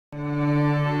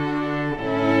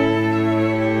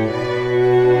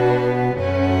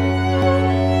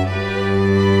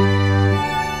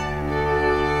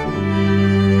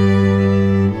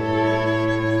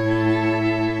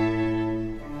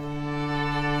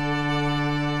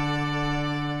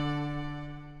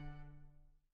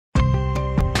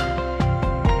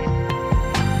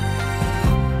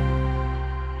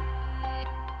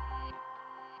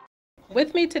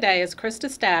me today is Krista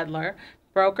Stadler,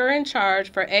 broker in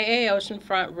charge for AA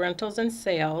Oceanfront Rentals and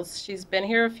Sales. She's been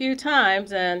here a few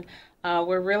times, and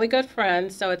we're really good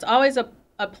friends, so it's always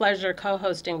a pleasure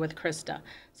co-hosting with Krista.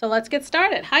 So let's get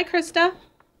started. Hi, Krista.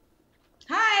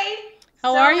 Hi,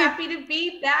 How so are you? happy to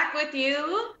be back with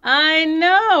you. I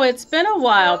know it's been a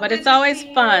while, So but it's good to always see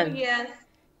you. fun. Yes,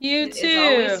 You it is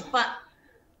always too. fun.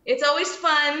 It's always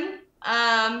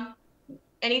fun.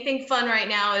 Anything fun right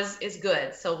now is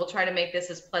good. So we'll try to make this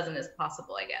as pleasant as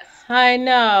possible, I guess. I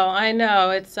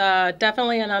know. It's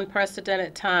definitely an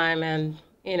unprecedented time, and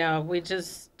we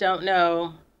just don't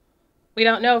know. We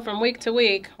don't know from week to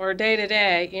week or day to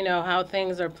day, how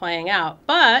things are playing out.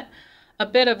 But a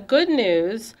bit of good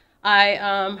news.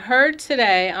 I heard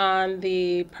today on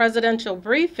the presidential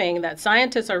briefing that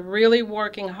scientists are really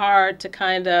working hard to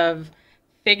kind of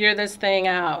figure this thing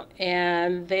out.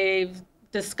 And they've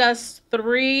discussed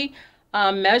three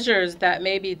measures that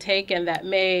may be taken that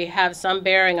may have some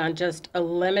bearing on just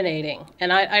eliminating.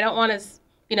 And I don't want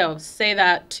to, say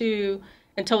that too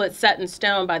until it's set in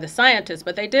stone by the scientists,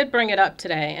 but they did bring it up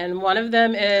today. And one of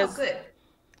them Oh, is good.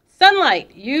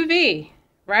 sunlight, UV,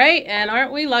 right? And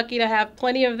aren't we lucky to have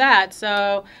plenty of that?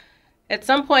 So at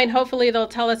some point, hopefully, they'll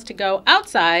tell us to go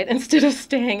outside instead of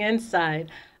staying inside.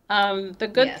 The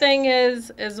good thing Yes. is,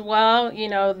 as well,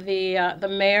 the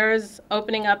mayor's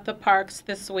opening up the parks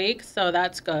this week, so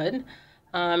that's good.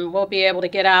 We'll be able to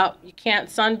get out. You can't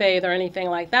sunbathe or anything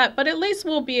like that, but at least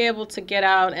we'll be able to get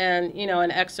out and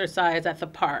exercise at the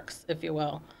parks, if you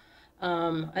will.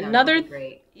 No, that'll Another, be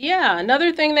great. yeah,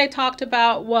 another thing they talked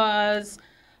about was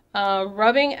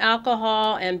rubbing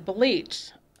alcohol and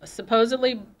bleach.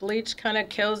 Supposedly, bleach kind of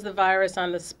kills the virus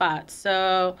on the spot.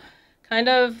 So, kind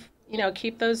of,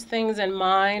 keep those things in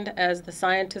mind as the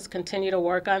scientists continue to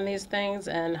work on these things,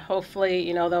 and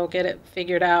hopefully, they'll get it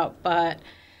figured out. But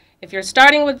if you're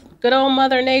starting with good old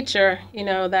Mother Nature,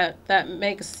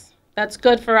 that's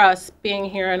good for us being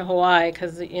here in Hawaii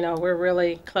because we're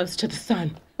really close to the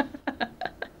sun.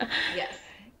 Yes.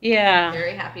 Yeah,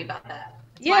 Very happy about that.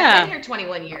 That's why I've been yeah, here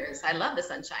 21 years. I love the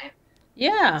sunshine.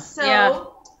 yeah, yeah.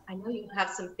 So I know you have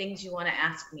some things you want to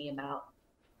ask me about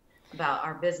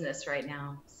our business right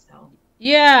now. So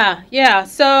Yeah, yeah.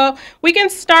 So we can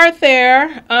start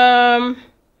there.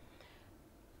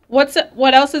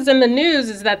 What else is in the news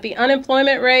is that the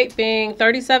unemployment rate being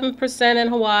 37% in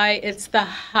Hawaii, it's the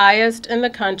highest in the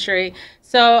country.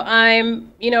 So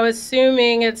I'm,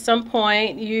 assuming at some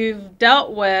point you've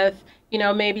dealt with,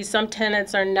 maybe some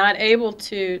tenants are not able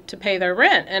to pay their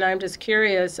rent, and I'm just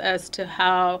curious as to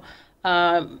how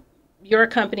your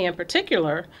company in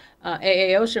particular,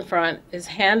 AA Oceanfront, is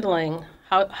handling.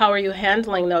 How are you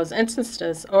handling those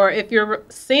instances, or if you're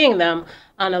seeing them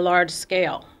on a large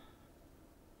scale?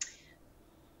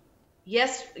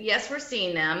 yes, yes, we're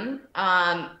seeing them.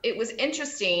 It was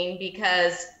interesting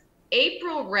because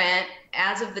April rent,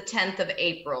 as of the 10th of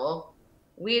April,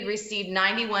 we had received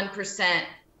 91%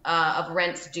 of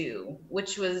rents due,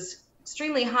 which was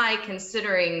extremely high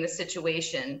considering the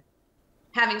situation.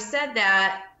 Having said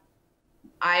that,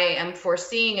 I am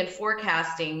foreseeing and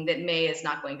forecasting that May is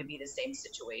not going to be the same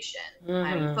situation. I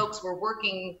mean, Mm-hmm. folks were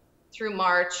working through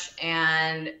March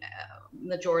and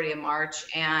majority of March,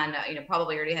 and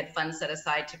probably already had funds set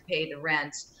aside to pay the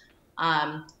rent.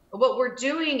 But what we're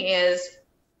doing is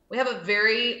we have a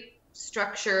very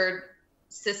structured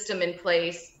system in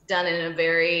place, done in a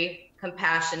very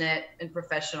compassionate and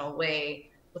professional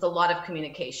way with a lot of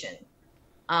communication.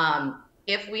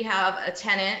 If we have a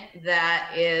tenant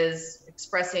that is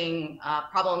expressing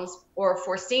problems or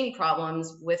foreseeing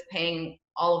problems with paying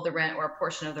all of the rent or a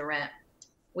portion of the rent,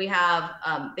 we have,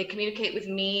 they communicate with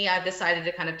me. I've decided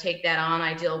to kind of take that on.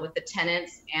 I deal with the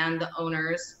tenants and the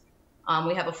owners.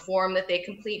 We have a form that they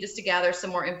complete just to gather some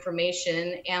more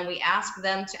information, and we ask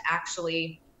them to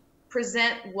actually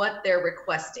present what they're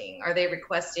requesting. Are they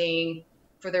requesting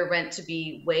for their rent to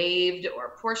be waived or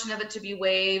a portion of it to be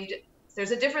waived?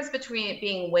 There's a difference between it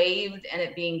being waived and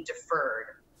it being deferred.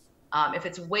 If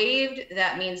it's waived,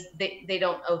 that means they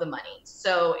don't owe the money.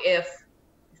 So if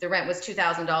the rent was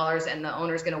 $2,000 and the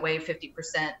owner's going to waive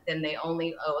 50%, then they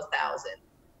only owe 1,000.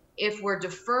 If we're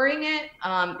deferring it,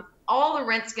 all the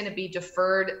rent's going to be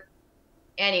deferred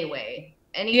anyway.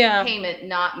 Any Yeah, payment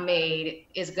not made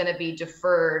is going to be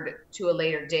deferred to a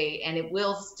later date, and it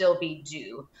will still be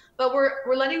due. But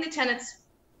we're letting the tenants,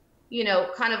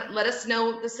 kind of let us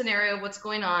know the scenario, what's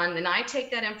going on, and I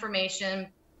take that information,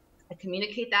 I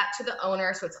communicate that to the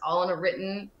owner, so it's all in a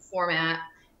written format,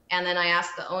 and then I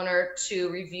ask the owner to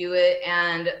review it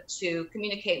and to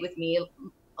communicate with me.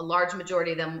 A large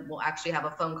majority of them will actually have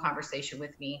a phone conversation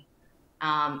with me.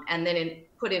 and then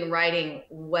put in writing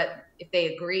what, if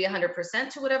they agree 100%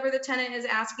 to whatever the tenant is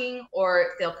asking, or if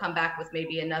they'll come back with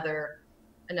maybe another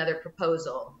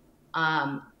proposal.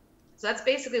 So that's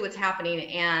basically what's happening.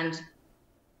 And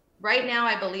right now,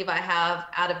 I believe I have,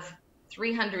 out of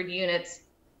 300 units,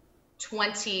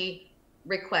 20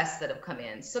 requests that have come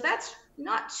in. So that's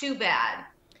not too bad.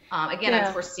 Again,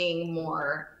 I'm foreseeing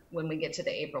more when we get to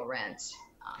the April rent.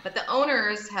 But the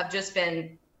owners have just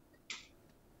been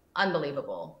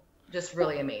unbelievable, just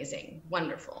really amazing,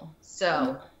 wonderful.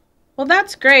 So, well,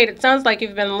 that's great. It sounds like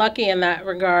you've been lucky in that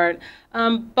regard.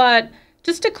 But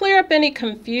just to clear up any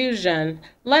confusion,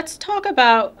 let's talk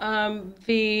about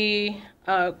the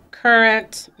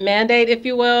current mandate, if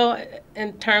you will,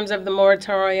 in terms of the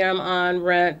moratorium on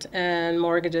rent and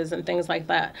mortgages and things like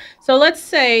that. So let's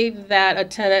say that a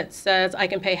tenant says, I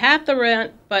can pay half the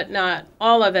rent, but not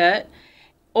all of it.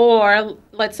 Or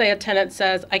let's say a tenant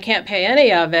says, I can't pay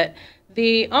any of it.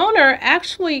 The owner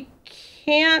actually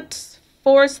can't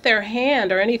force their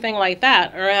hand or anything like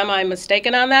that. Or am I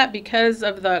mistaken on that, because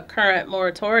of the current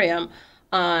moratorium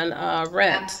on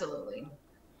rent? Absolutely.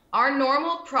 Our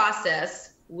normal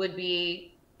process would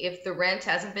be, if the rent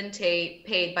hasn't been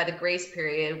paid by the grace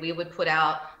period, we would put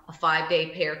out a 5-day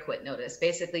pay or quit notice,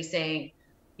 basically saying,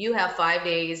 you have 5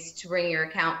 days to bring your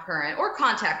account current, or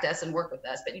contact us and work with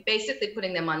us, but you're basically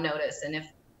putting them on notice. And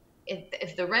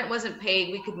if the rent wasn't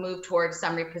paid, we could move towards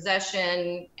some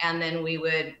repossession, and then we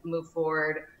would move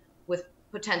forward with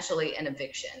potentially an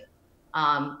eviction.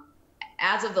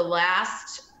 As of the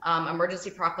last emergency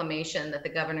proclamation that the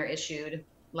governor issued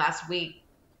last week,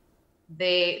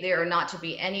 there are not to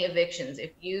be any evictions.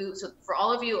 So for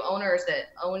all of you owners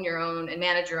that own your own and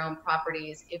manage your own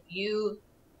properties, if you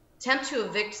attempt to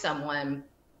evict someone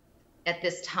at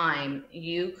this time,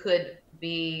 you could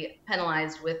be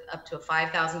penalized with up to a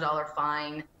 $5,000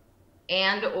 fine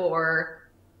and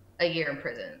or a year in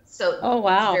prison. So Oh,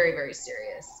 wow. It's very, very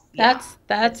serious. That's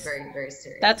it's very, very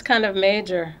serious. That's kind of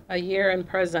major, a year in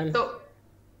prison. So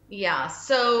yeah,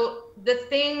 so the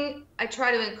thing I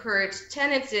try to encourage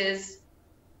tenants is,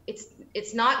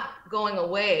 it's not going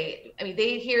away. I mean,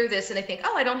 they hear this and they think,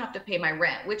 oh, I don't have to pay my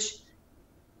rent, which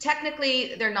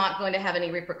technically they're not going to have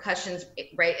any repercussions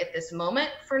right at this moment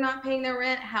for not paying their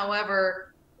rent.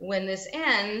 However, when this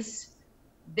ends,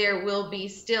 there will be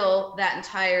still that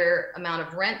entire amount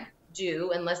of rent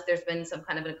due, unless there's been some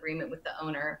kind of an agreement with the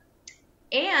owner.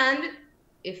 And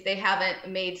if they haven't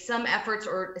made some efforts,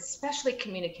 or especially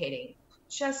communicating,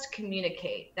 just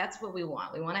communicate. That's what we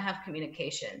want. We want to have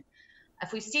communication.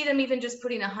 If we see them even just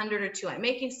putting 100 or 200,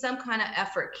 making some kind of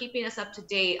effort, keeping us up to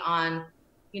date on,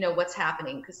 what's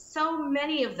happening, because so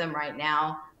many of them right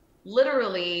now,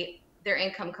 literally their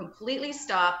income completely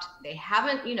stopped. They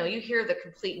haven't, you hear the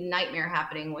complete nightmare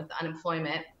happening with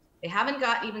unemployment. They haven't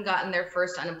even gotten their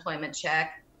first unemployment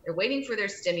check. They're waiting for their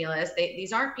stimulus.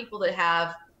 These aren't people that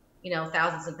have,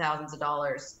 thousands and thousands of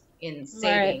dollars in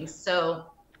savings. Right. So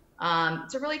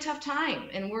it's a really tough time,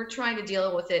 and we're trying to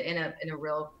deal with it in a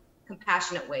real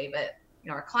compassionate way. But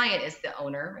our client is the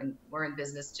owner, and we're in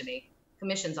business to make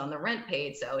commissions on the rent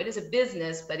paid. So it is a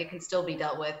business, but it can still be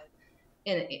dealt with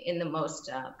in the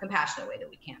most compassionate way that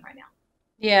we can right now.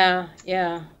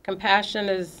 Yeah. Compassion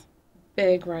is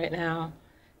big right now.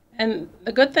 And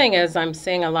the good thing is, I'm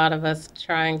seeing a lot of us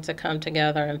trying to come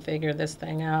together and figure this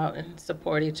thing out and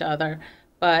support each other.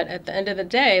 But at the end of the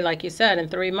day, like you said, in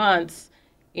 3 months,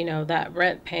 that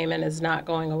rent payment is not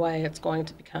going away. It's going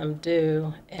to become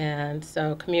due. And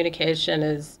so communication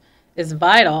is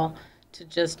vital to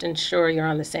just ensure you're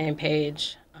on the same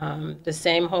page. The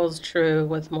same holds true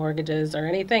with mortgages or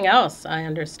anything else, I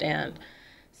understand.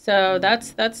 So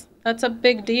that's a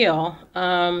big deal.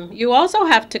 You also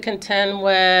have to contend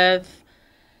with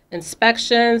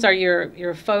inspections. Are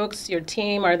your folks, your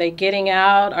team, are they getting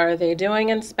out? Are they doing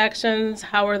inspections?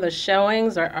 How are the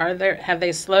showings? Or have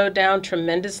they slowed down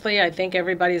tremendously? I think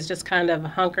everybody's just kind of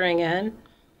hunkering in.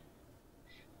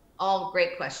 All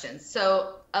great questions.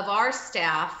 So of our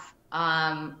staff,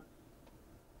 all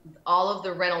of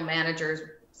the rental managers,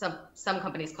 some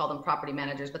companies call them property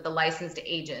managers, but the licensed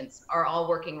agents are all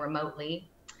working remotely,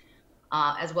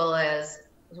 as well as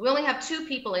we only have 2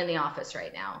 people in the office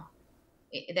right now,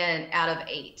 then out of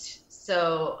 8.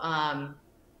 So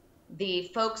the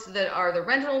folks that are the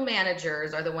rental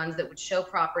managers are the ones that would show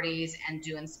properties and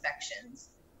do inspections.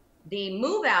 The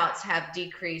move outs have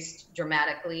decreased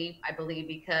dramatically, I believe,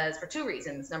 because for 2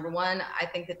 reasons. Number one, I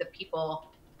think that the people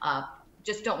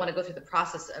just don't want to go through the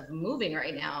process of moving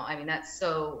right now. I mean, that's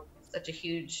such a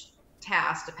huge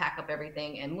task to pack up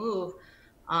everything and move.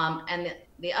 And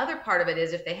the other part of it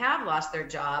is, if they have lost their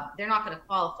job, they're not going to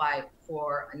qualify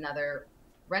for another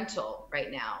rental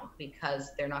right now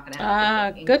because they're not going to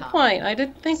have income. Good point. I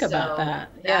didn't think about that.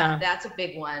 Yeah. That's a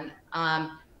big one.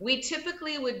 We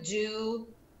typically would do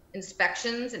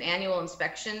inspections, an annual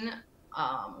inspection,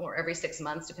 or every 6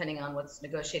 months, depending on what's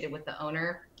negotiated with the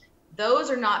owner. Those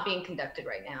are not being conducted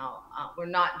right now. We're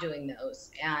not doing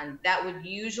those. And that would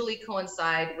usually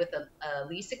coincide with a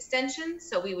lease extension.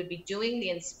 So we would be doing the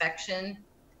inspection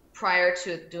prior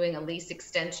to doing a lease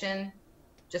extension,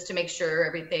 just to make sure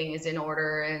everything is in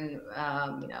order and,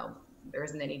 there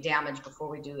isn't any damage before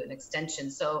we do an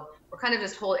extension. So we're kind of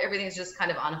just everything's just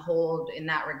kind of on hold in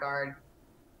that regard.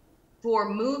 For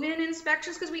move-in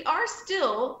inspections, because we are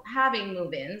still having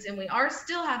move-ins and we are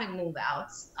still having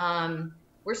move-outs,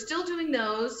 we're still doing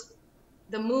those.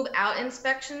 The move-out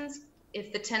inspections,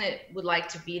 if the tenant would like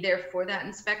to be there for that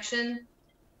inspection,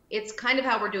 it's kind of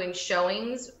how we're doing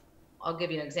showings. I'll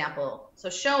give you an example. So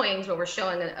showings, when we're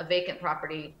showing a vacant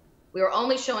property, we are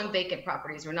only showing vacant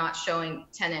properties. We're not showing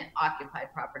tenant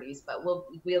occupied properties, but we'll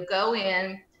go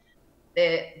in.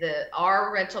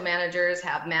 Our rental managers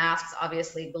have masks,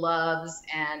 obviously gloves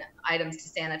and items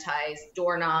to sanitize,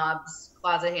 doorknobs,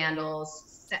 closet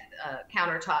handles,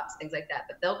 countertops, things like that.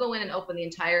 But they'll go in and open the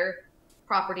entire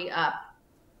property up.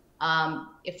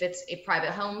 If it's a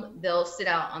private home, they'll sit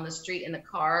out on the street in the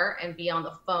car and be on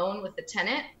the phone with the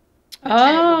tenant.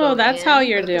 Oh, that's how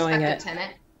you're doing it.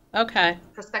 Tenant. Okay.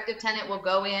 Prospective tenant will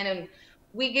go in and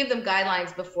we give them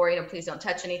guidelines before, please don't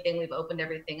touch anything. We've opened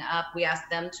everything up. We ask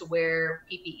them to wear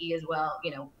PPE as well,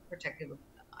 protective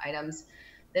items.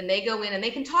 Then they go in and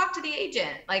they can talk to the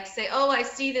agent, like say, oh, I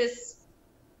see this,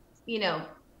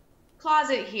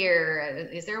 closet here.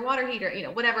 Is there a water heater?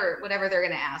 Whatever they're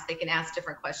going to ask, they can ask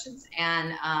different questions.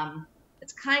 And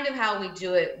it's kind of how we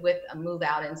do it with a move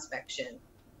out inspection.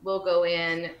 We'll go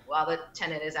in while the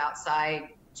tenant is outside,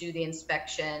 do the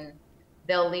inspection.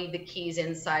 They'll leave the keys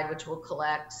inside, which we'll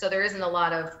collect. So there isn't a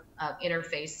lot of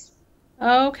interface.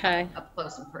 Okay. Up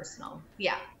close and personal.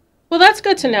 Yeah. Well, that's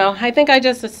good to know. I think I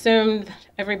just assumed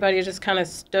everybody just kind of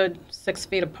stood 6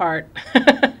 feet apart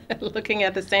looking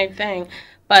at the same thing.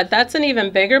 But that's an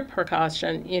even bigger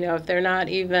precaution, if they're not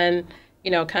even,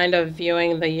 kind of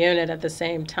viewing the unit at the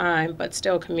same time, but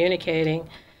still communicating,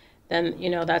 then,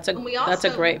 that's a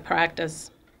great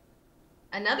practice.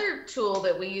 Another tool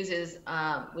that we use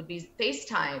would be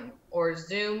FaceTime or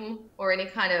Zoom or any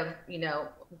kind of,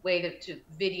 way to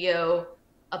video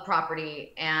a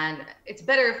property. And it's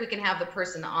better if we can have the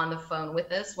person on the phone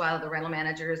with us while the rental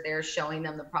manager is there showing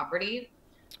them the property.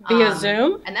 Via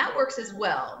Zoom? And that works as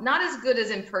well. Not as good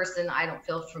as in person, I don't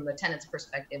feel, from the tenant's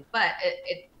perspective, but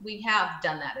we have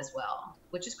done that as well,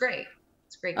 which is great.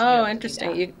 It's great to Oh,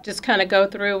 interesting. You just kind of go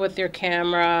through with your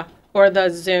camera or the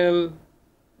Zoom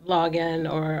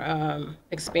login or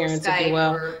experience, if you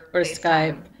will, or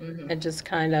Skype, and just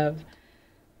kind of,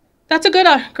 that's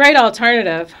a great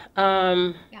alternative.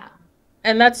 Yeah.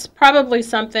 And that's probably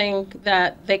something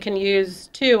that they can use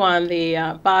too on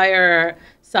the buyer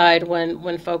side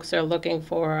when folks are looking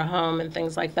for a home and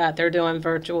things like that. They're doing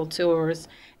virtual tours,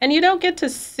 and you don't get to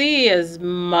see as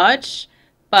much,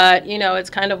 but it's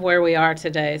kind of where we are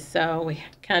today, so we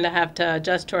kind of have to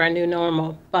adjust to our new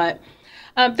normal. But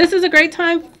this is a great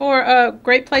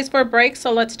place for a break,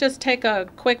 so let's just take a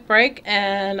quick break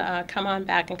and come on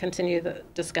back and continue the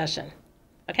discussion.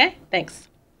 Okay, thanks.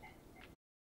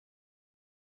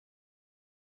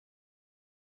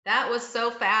 That was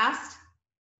so fast.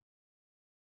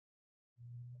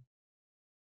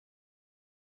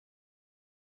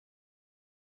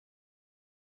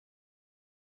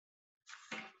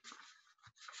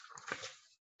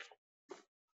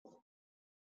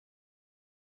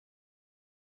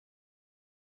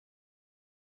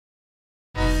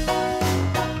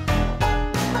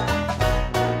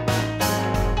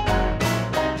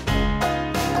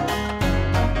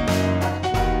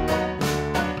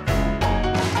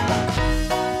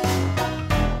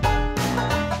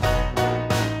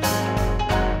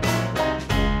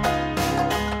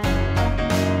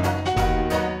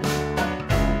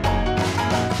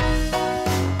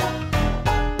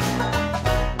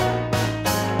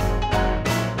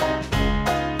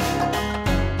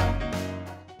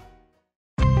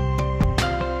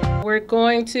 We're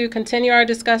going to continue our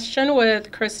discussion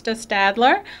with Krista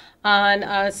Stadler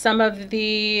on some of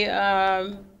the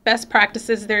best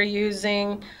practices they're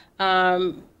using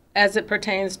as it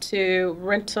pertains to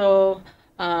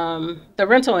the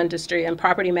rental industry and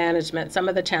property management, some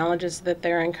of the challenges that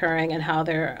they're incurring and how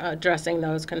they're addressing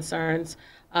those concerns,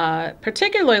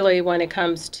 particularly when it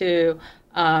comes to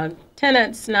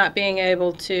tenants not being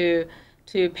able to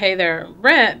pay their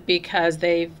rent because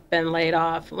they've been laid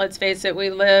off. Let's face it, we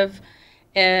live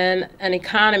in an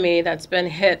economy that's been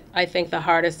hit, I think, the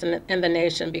hardest in the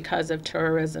nation because of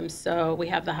tourism. So we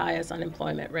have the highest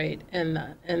unemployment rate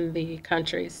in the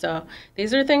country. So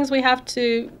these are things we have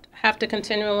to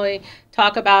continually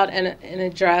talk about and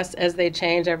address as they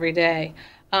change every day.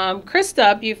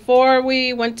 Krista, before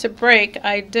we went to break,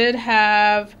 I did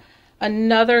have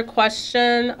another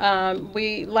question.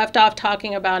 We left off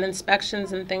talking about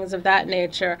inspections and things of that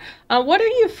nature. What are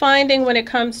you finding when it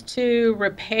comes to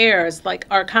repairs? Like,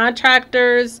 are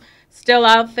contractors still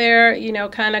out there,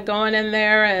 kind of going in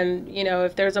there and,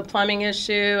 if there's a plumbing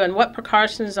issue, and what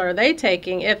precautions are they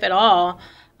taking, if at all?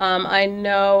 I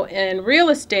know in real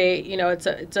estate,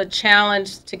 it's a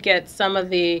challenge to get some of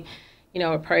the,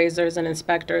 appraisers and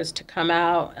inspectors to come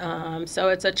out. So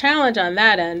it's a challenge on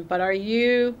that end. But are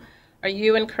you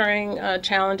incurring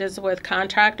challenges with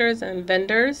contractors and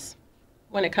vendors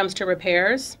when it comes to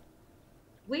repairs?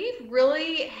 We've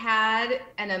really had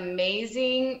an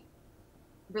amazing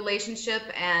relationship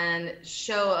and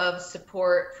show of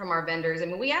support from our vendors. I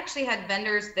mean, we actually had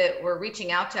vendors that were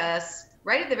reaching out to us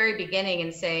right at the very beginning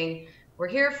and saying, we're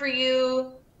here for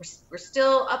you. We're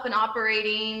still up and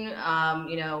operating,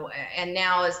 and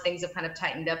now as things have kind of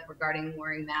tightened up regarding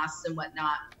wearing masks and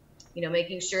whatnot,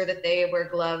 making sure that they wear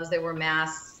gloves, they wear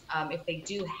masks. If they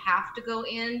do have to go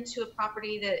into a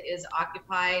property that is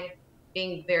occupied,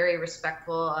 being very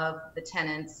respectful of the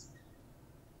tenants.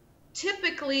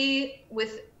 Typically,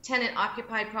 with tenant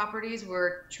occupied properties,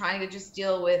 we're trying to just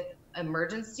deal with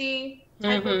emergency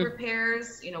type of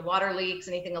repairs, water leaks,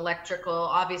 anything electrical.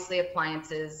 Obviously,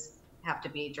 appliances have to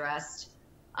be addressed.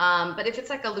 But if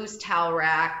it's like a loose towel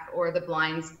rack or the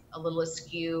blinds a little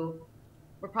askew,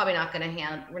 we're probably not going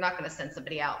to we're not going to send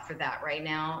somebody out for that right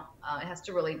now. It has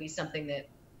to really be something that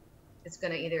is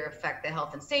going to either affect the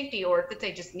health and safety, or if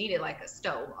they just need it, like a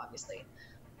stove, obviously.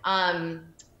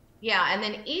 Yeah, and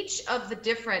then each of the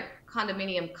different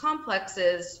condominium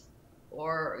complexes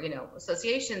or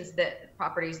associations, that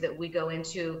properties that we go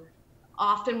into,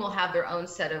 often will have their own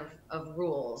set of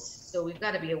rules. So we've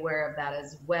got to be aware of that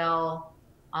as well.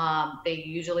 They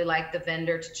usually like the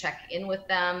vendor to check in with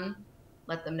them,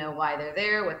 let them know why they're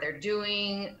there, what they're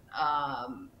doing.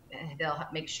 And they'll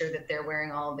make sure that they're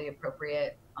wearing all the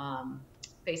appropriate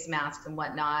face masks and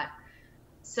whatnot.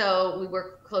 So we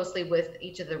work closely with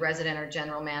each of the resident or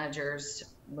general managers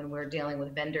when we're dealing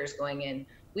with vendors going in.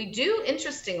 We do,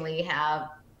 interestingly, have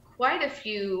quite a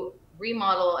few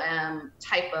remodel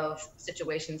type of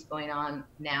situations going on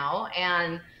now,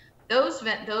 and those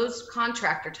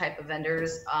contractor type of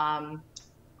vendors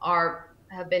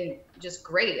have been just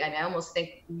great. I mean, I almost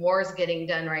think more is getting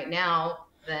done right now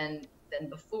than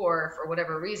before for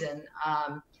whatever reason.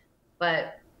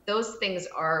 But those things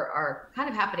are kind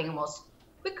of happening almost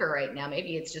quicker right now.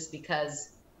 Maybe it's just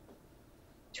because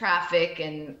traffic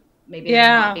and maybe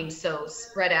they're not being so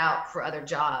spread out for other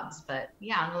jobs. But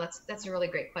yeah, no, that's a really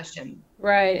great question.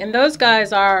 Right, and those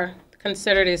guys are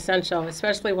considered essential,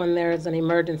 especially when there's an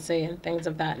emergency and things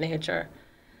of that nature.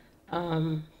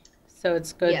 So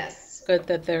it's good. Yes. Good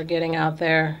that they're getting out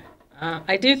there.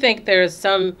 I do think there's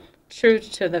some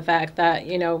truth to the fact that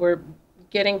we're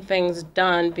getting things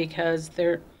done because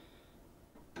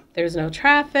there's no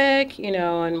traffic,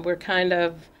 and we're kind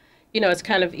of, it's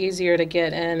kind of easier to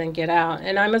get in and get out.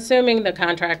 And I'm assuming the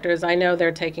contractors, I know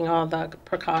they're taking all the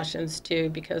precautions too,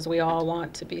 because we all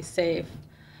want to be safe.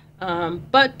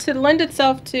 But to lend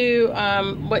itself to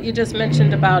what you just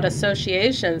mentioned about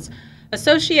associations,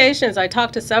 I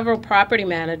talked to several property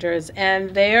managers,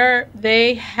 and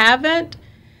they haven't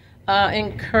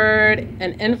incurred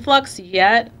an influx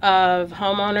yet of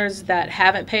homeowners that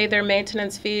haven't paid their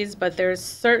maintenance fees, but they're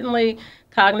certainly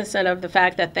cognizant of the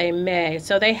fact that they may.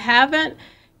 So they haven't,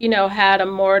 had a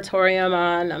moratorium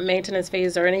on maintenance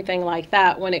fees or anything like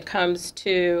that when it comes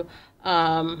to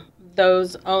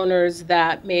those owners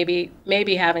that may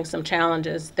be having some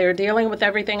challenges. They're dealing with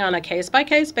everything on a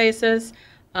case-by-case basis.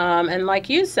 And like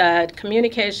you said,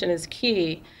 communication is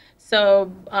key.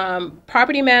 So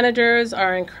property managers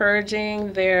are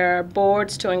encouraging their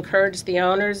boards to encourage the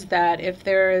owners that if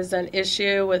there is an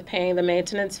issue with paying the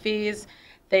maintenance fees,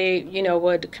 they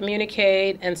would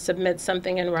communicate and submit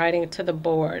something in writing to the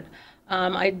board.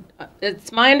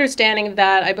 It's my understanding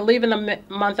that I believe in the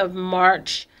month of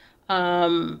March,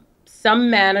 some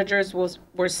managers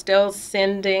were still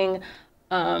sending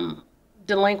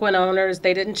delinquent owners.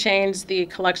 They didn't change the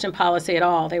collection policy at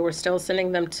all. They were still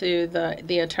sending them to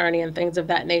the attorney and things of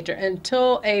that nature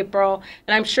until April,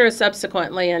 and I'm sure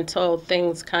subsequently until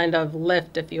things kind of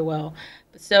lift, if you will.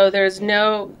 So there's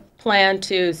no plan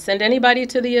to send anybody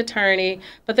to the attorney,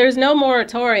 but there's no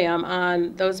moratorium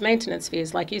on those maintenance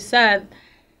fees. Like you said,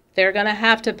 they're going to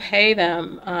have to pay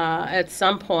them at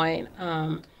some point.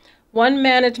 One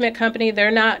management company,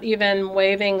 they're not even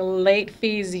waiving late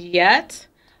fees yet,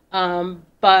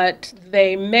 but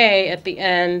they may at the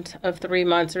end of 3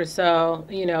 months or so,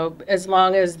 as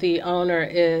long as the owner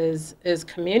is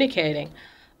communicating.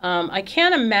 I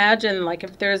can't imagine, like,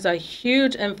 if there's a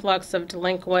huge influx of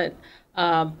delinquent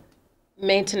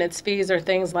maintenance fees or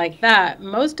things like that,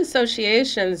 most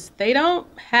associations, they don't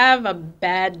have a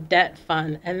bad debt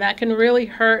fund, and that can really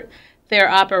hurt their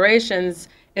operations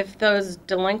if those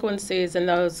delinquencies and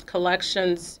those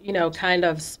collections, kind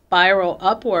of spiral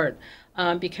upward,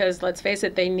 because let's face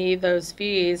it, they need those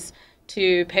fees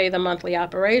to pay the monthly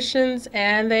operations,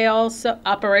 and they also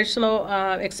operational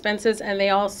expenses, and they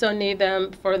also need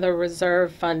them for the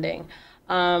reserve funding.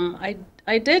 I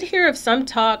did hear of some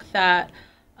talk that,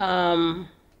 and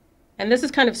this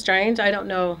is kind of strange, I don't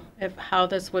know how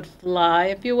this would fly,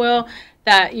 if you will,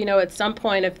 that, at some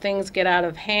point, if things get out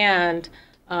of hand,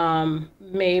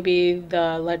 maybe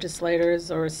the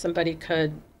legislators or somebody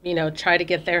could, try to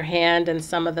get their hand in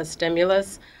some of the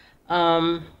stimulus.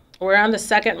 We're on the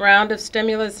second round of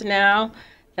stimulus now.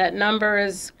 That number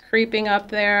is creeping up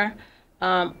there.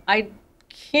 I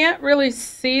can't really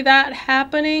see that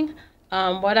happening.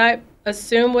 What I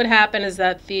assume would happen is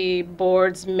that the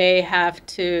boards may have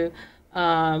to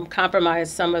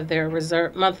compromise some of their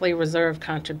monthly reserve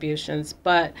contributions.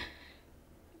 But,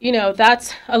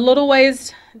 that's a little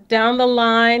ways down the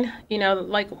line.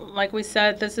 Like we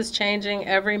said, this is changing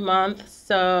every month.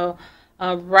 So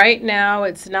right now,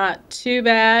 it's not too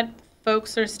bad.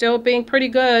 Folks are still being pretty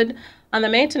good on the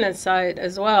maintenance side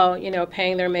as well,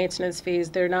 paying their maintenance fees.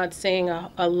 They're not seeing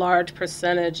a large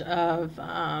percentage of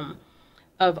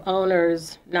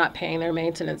owners not paying their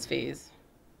maintenance fees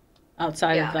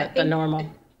outside of the normal.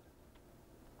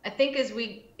 I think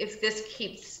if this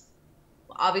keeps,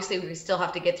 obviously we still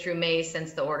have to get through May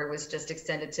since the order was just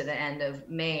extended to the end of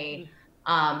May.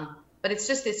 But it's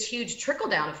just this huge trickle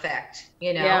down effect,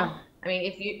 Yeah. I mean,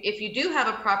 if you do have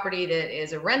a property that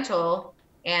is a rental,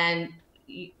 and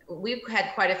we've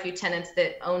had quite a few tenants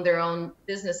that own their own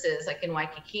businesses, like in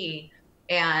Waikiki,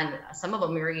 and some of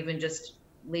them are even just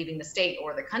leaving the state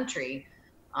or the country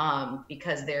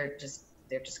because they're just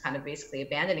kind of basically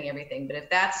abandoning everything. But if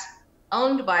that's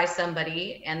owned by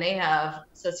somebody and they have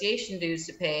association dues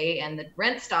to pay, and the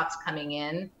rent stops coming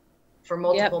in for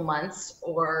multiple months,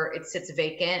 or it sits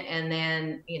vacant, and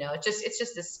then it's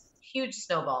just this huge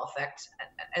snowball effect,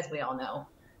 as we all know.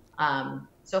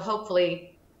 So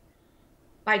hopefully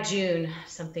by June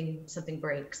something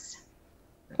breaks.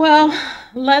 Well,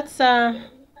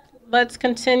 let's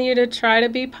continue to try to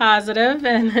be positive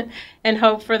and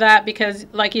hope for that, because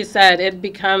like you said, it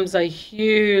becomes a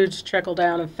huge trickle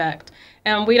down effect,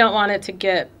 and we don't want it to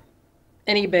get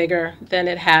any bigger than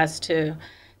it has to.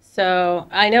 So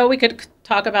I know we could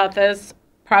talk about this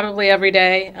probably every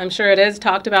day. I'm sure it is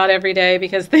talked about every day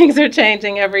because things are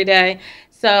changing every day.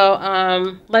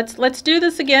 So let's do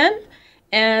this again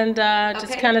and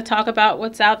just kind of talk about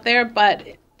what's out there. But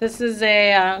this is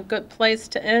a good place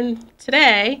to end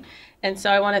today. And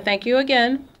so I want to thank you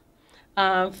again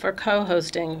for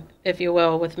co-hosting, if you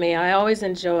will, with me. I always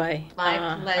enjoy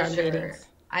my pleasure. Our meetings.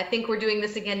 I think we're doing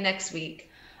this again next week.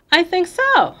 I think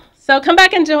so. So come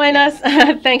back and join us.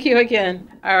 Thank you again.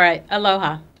 All right.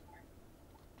 Aloha.